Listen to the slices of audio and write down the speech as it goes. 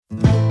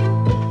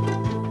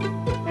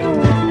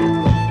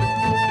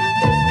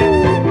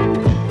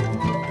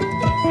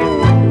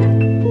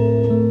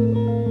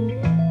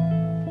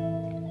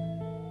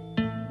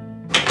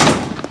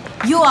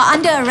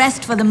under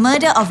arrest for the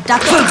murder of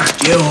Dr.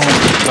 Fuck you!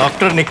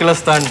 Dr.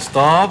 Nicholas Tan,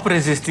 stop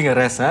resisting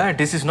arrest.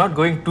 This is not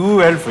going too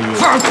well for you.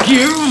 Fuck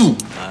you!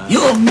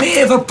 You'll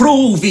never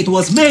prove it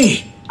was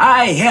me.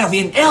 I have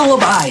an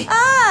alibi.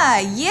 Ah,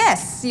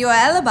 yes, your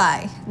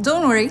alibi.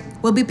 Don't worry,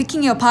 we'll be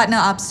picking your partner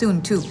up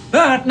soon too.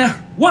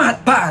 Partner?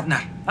 What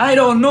partner? I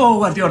don't know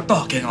what you're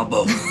talking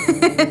about.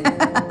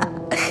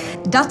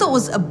 Dato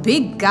was a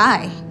big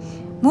guy.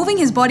 Moving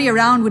his body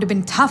around would have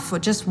been tough for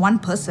just one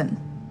person.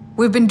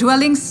 We've been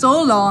dwelling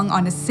so long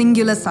on a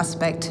singular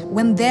suspect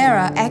when there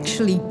are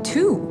actually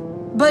two.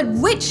 But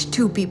which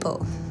two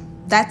people?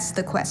 That's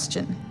the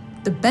question.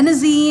 The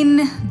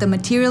benzene, the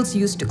materials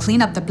used to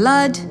clean up the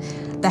blood,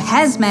 the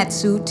hazmat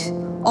suit,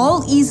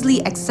 all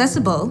easily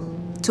accessible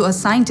to a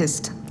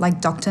scientist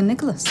like Dr.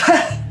 Nicholas.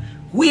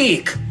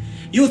 Weak!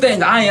 You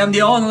think I am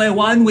the only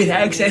one with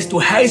access to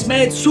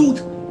hazmat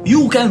suit?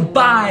 You can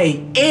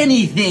buy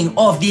anything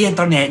off the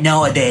internet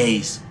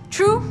nowadays.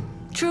 True.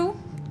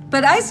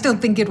 But I still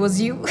think it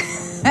was you.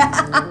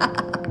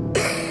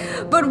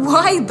 But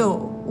why though?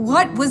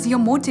 What was your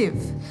motive?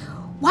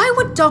 Why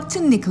would Dr.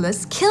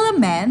 Nicholas kill a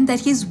man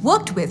that he's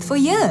worked with for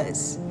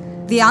years?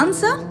 The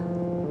answer?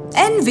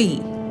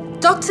 Envy.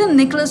 Dr.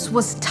 Nicholas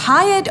was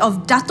tired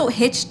of Dato'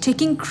 H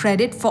taking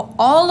credit for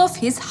all of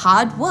his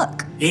hard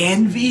work.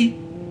 Envy?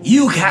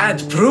 You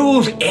can't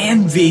prove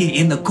envy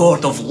in the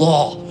court of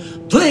law.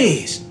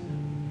 Please,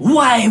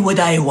 why would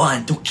I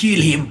want to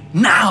kill him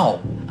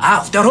now,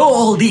 after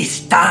all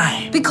this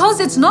time? Because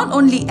it's not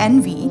only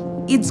envy,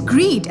 it's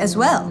greed as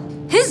well.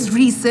 His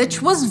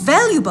research was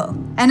valuable,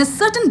 and a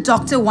certain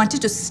doctor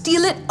wanted to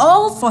steal it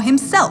all for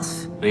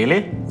himself.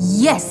 Really?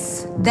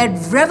 Yes, that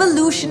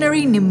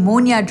revolutionary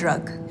pneumonia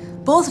drug.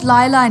 Both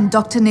Laila and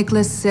Dr.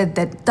 Nicholas said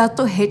that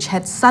Dato' H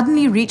had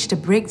suddenly reached a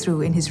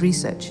breakthrough in his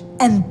research.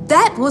 And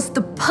that was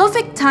the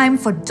perfect time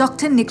for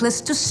Dr.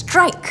 Nicholas to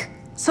strike.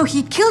 So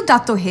he killed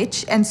Dato'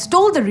 H and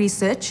stole the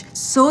research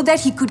so that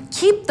he could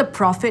keep the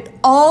profit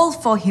all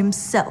for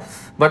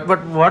himself. But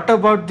what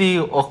about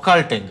the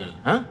occult angle,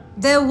 huh?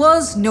 There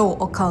was no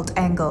occult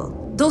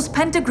angle. Those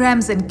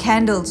pentagrams and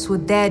candles were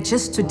there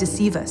just to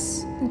deceive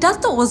us.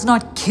 Dato' was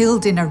not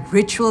killed in a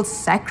ritual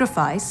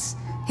sacrifice.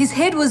 His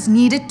head was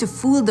needed to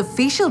fool the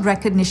facial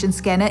recognition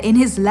scanner in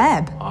his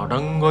lab.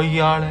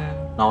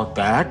 Adangoyyale. Now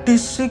that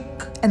is sick.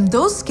 And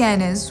those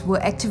scanners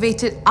were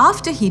activated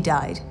after he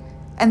died,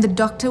 and the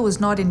doctor was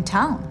not in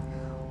town.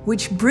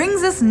 Which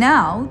brings us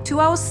now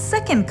to our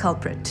second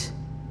culprit.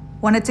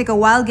 Want to take a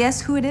wild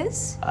guess who it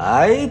is?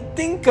 I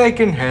think I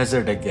can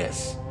hazard a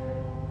guess.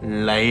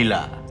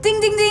 Laila. Ding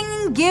ding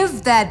ding,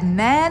 give that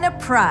man a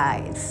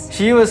prize.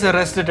 She was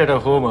arrested at her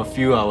home a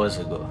few hours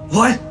ago.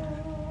 What?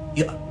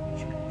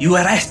 You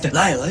arrested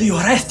Laila? You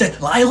arrested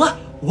Laila?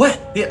 What?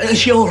 Is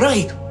she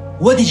alright?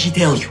 What did she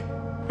tell you?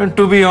 And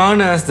to be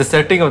honest, the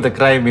setting of the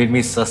crime made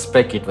me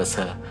suspect it was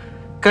her.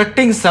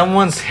 Cutting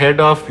someone's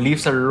head off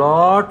leaves a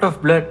lot of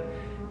blood.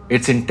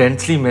 It's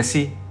intensely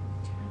messy.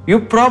 You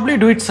probably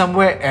do it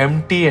somewhere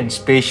empty and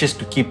spacious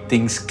to keep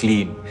things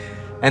clean.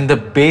 And the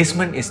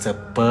basement is the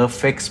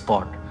perfect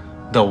spot.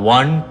 The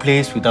one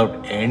place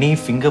without any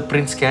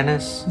fingerprint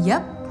scanners.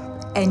 Yep.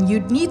 And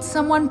you'd need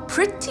someone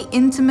pretty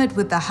intimate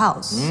with the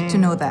house to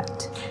know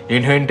that.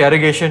 In her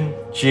interrogation,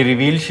 she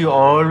revealed she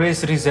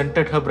always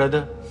resented her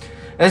brother.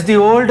 As the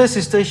older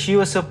sister, she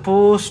was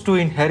supposed to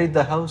inherit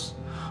the house,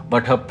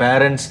 but her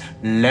parents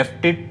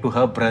left it to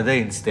her brother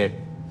instead.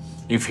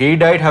 If he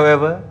died,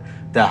 however,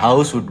 the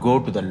house would go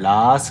to the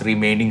last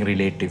remaining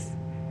relative.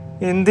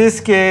 In this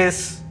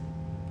case,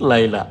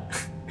 Laila.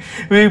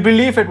 We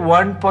believe at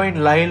one point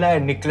Laila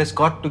and Nicholas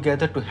got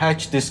together to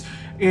hatch this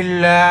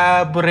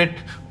elaborate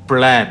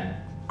plan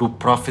to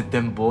profit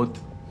them both.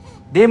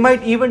 They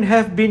might even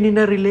have been in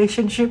a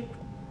relationship.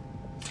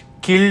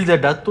 Kill the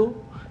Dato',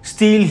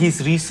 steal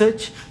his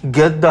research,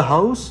 get the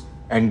house,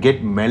 and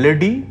get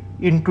Melody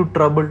into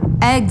trouble.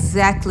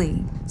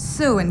 Exactly.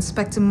 So,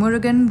 Inspector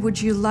Murugan,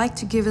 would you like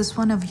to give us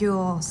one of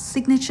your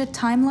signature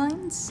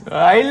timelines?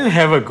 I'll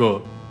have a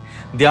go.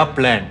 Their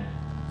plan.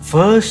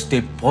 First,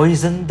 they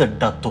poisoned the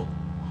Dato'.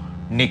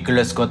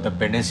 Nicholas got the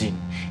benzene.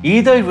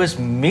 Either it was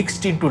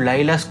mixed into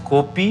Laila's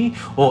kopi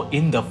or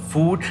in the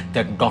food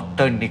that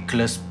Dr.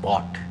 Nicholas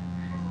bought.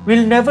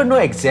 We'll never know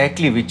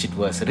exactly which it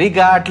was.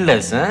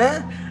 Regardless,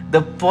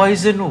 the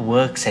poison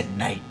works at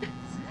night.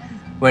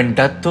 When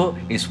Dato'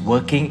 is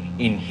working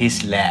in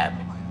his lab,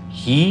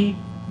 he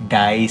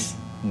dies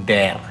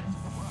there.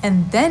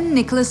 And then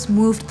Nicholas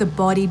moved the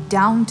body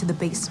down to the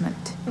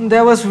basement.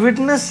 There was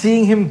witness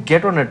seeing him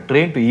get on a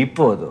train to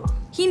Ipoh though.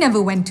 He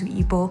never went to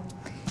Ipoh.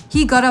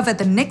 He got off at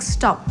the next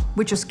stop,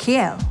 which was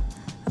KL,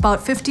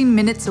 about 15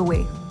 minutes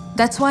away.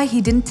 That's why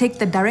he didn't take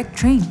the direct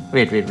train.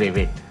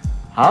 Wait.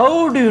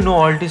 How do you know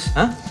all this,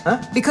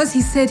 Because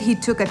he said he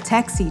took a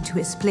taxi to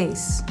his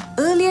place.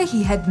 Earlier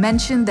he had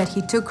mentioned that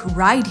he took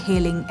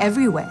ride-hailing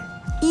everywhere.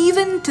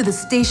 Even to the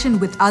station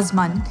with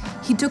Azman,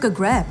 he took a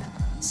Grab.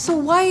 So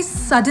why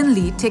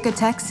suddenly take a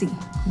taxi?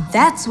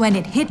 That's when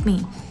it hit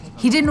me.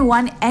 He didn't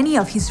want any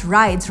of his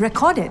rides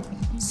recorded,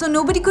 so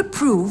nobody could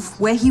prove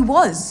where he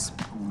was.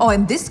 Or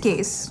in this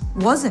case,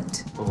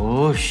 wasn't.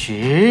 Oh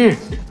shit.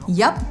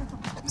 Yup.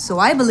 So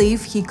I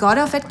believe he got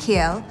off at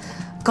KL,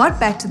 got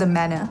back to the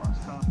manor,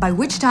 by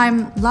which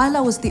time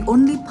Laila was the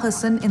only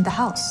person in the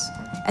house.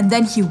 And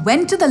then he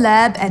went to the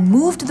lab and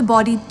moved the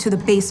body to the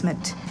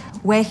basement,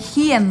 where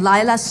he and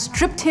Laila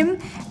stripped him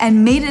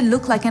and made it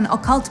look like an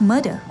occult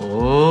murder.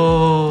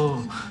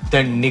 Oh,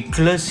 then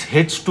Nicholas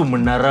heads to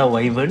Manara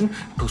Wyvern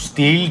to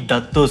steal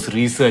Datto's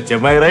research.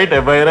 Am I right?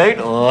 Am I right?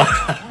 Oh.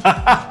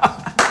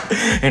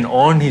 And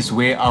on his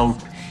way out,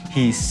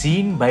 he is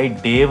seen by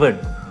Devan,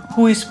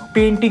 who is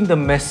painting the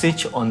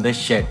message on the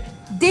shed.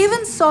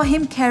 Devan saw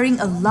him carrying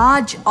a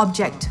large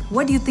object.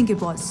 What do you think it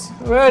was?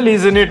 Well,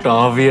 isn't it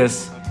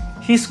obvious?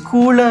 He's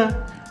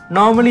cooler.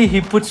 Normally, he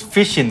puts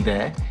fish in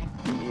there.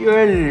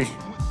 Well,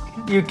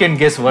 you can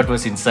guess what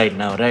was inside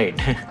now, right?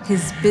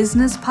 His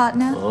business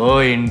partner? Oh,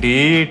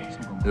 indeed.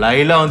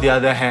 Laila, on the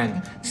other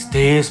hand,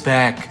 stays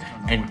back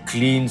and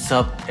cleans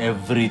up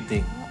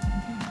everything.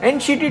 And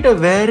she did a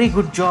very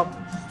good job.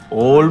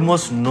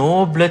 Almost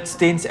no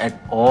bloodstains at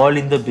all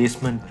in the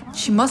basement.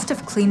 She must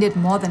have cleaned it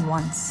more than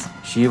once.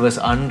 She was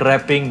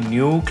unwrapping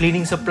new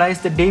cleaning supplies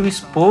the day we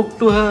spoke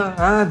to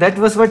her. That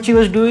was what she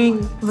was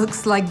doing.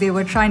 Looks like they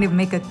were trying to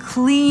make a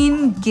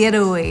clean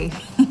getaway.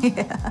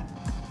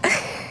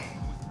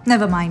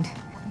 Never mind.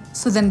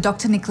 So then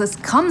Dr. Nicholas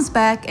comes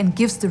back and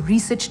gives the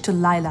research to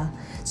Laila,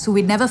 so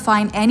we'd never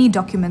find any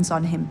documents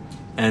on him.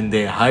 And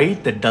they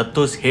hide the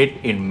Datto's head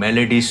in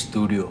Melody's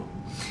studio.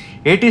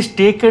 It is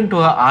taken to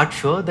her art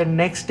show the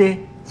next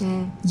day.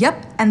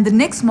 Yep, and the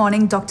next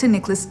morning, Dr.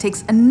 Nicholas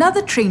takes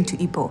another train to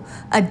Ipoh,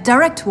 a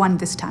direct one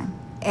this time.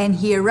 And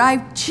he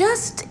arrived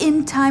just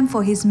in time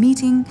for his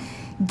meeting,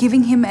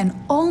 giving him an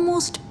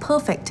almost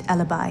perfect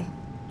alibi.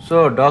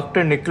 So,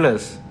 Dr.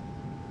 Nicholas,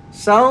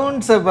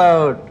 sounds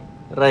about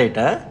right,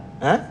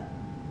 huh?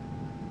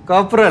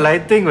 Corporal, I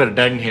think we're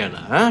done here now,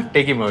 huh?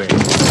 Take him away.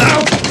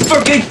 I'll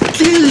fucking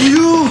kill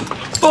you!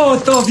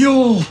 Both of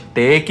you!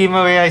 Take him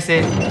away, I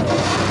say.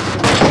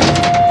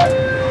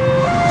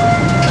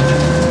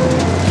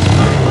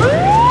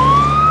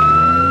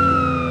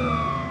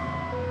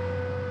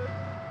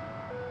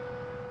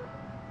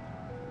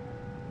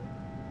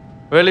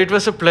 Well, it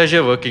was a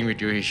pleasure working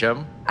with you,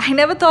 Hisham. I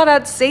never thought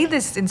I'd say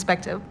this,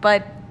 Inspector,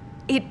 but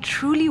it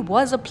truly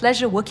was a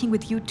pleasure working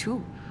with you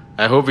too.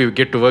 I hope we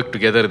get to work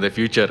together in the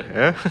future,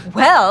 eh?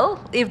 Well,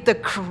 if the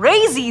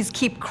crazies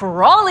keep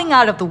crawling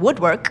out of the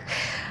woodwork,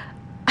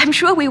 I'm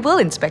sure we will,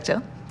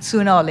 Inspector,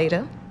 sooner or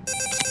later.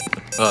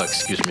 Oh,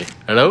 excuse me.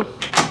 Hello?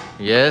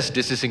 Yes,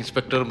 this is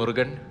Inspector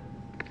Murugan.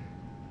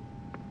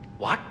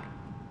 What?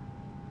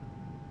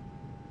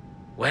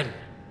 When?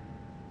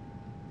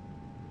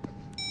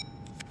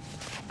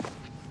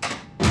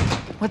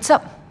 What's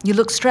up? You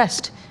look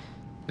stressed.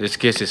 This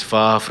case is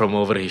far from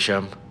over,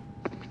 Hisham.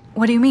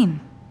 What do you mean?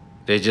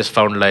 They just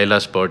found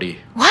Laila's body.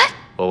 What?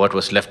 Or what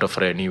was left of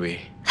her anyway.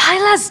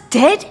 Laila's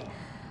dead?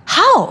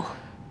 How?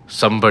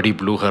 Somebody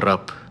blew her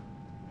up.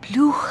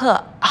 Blew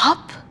her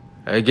up?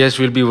 I guess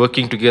we'll be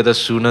working together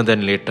sooner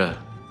than later.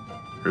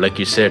 Like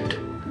you said,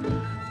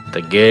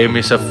 the game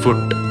is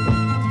afoot.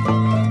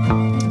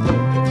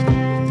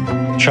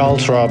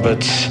 Charles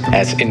Roberts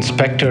as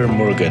Inspector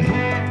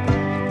Murugan.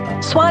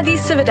 Swati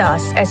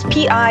Sivadas as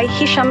P.I.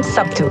 Hisham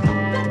Sabtu.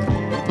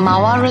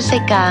 Mawa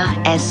Roseka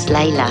as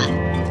Laila.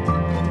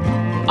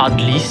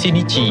 Adli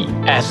Sinichi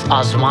as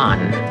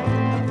Azman.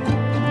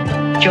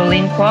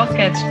 Jolene Kwok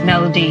as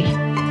Melody.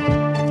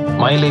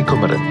 Miley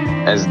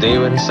Kumaran as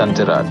Devan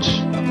Santiraj.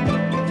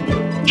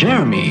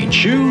 Jeremy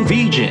Chu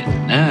Vijin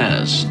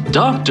as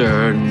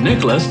Dr.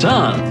 Nicholas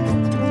Tan.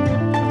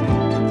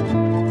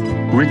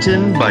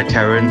 Written by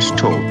Terence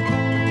To.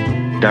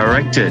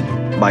 Directed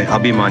by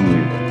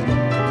Abhimanyu.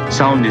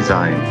 Sound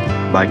design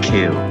by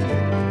Kale.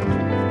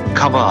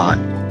 Cover art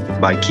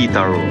by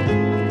Kitaro.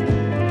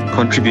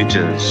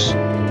 Contributors: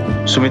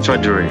 Sumitra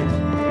Dure,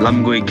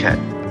 Lamgui Kat,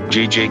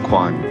 JJ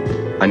Kwan,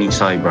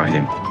 Anissa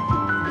Ibrahim.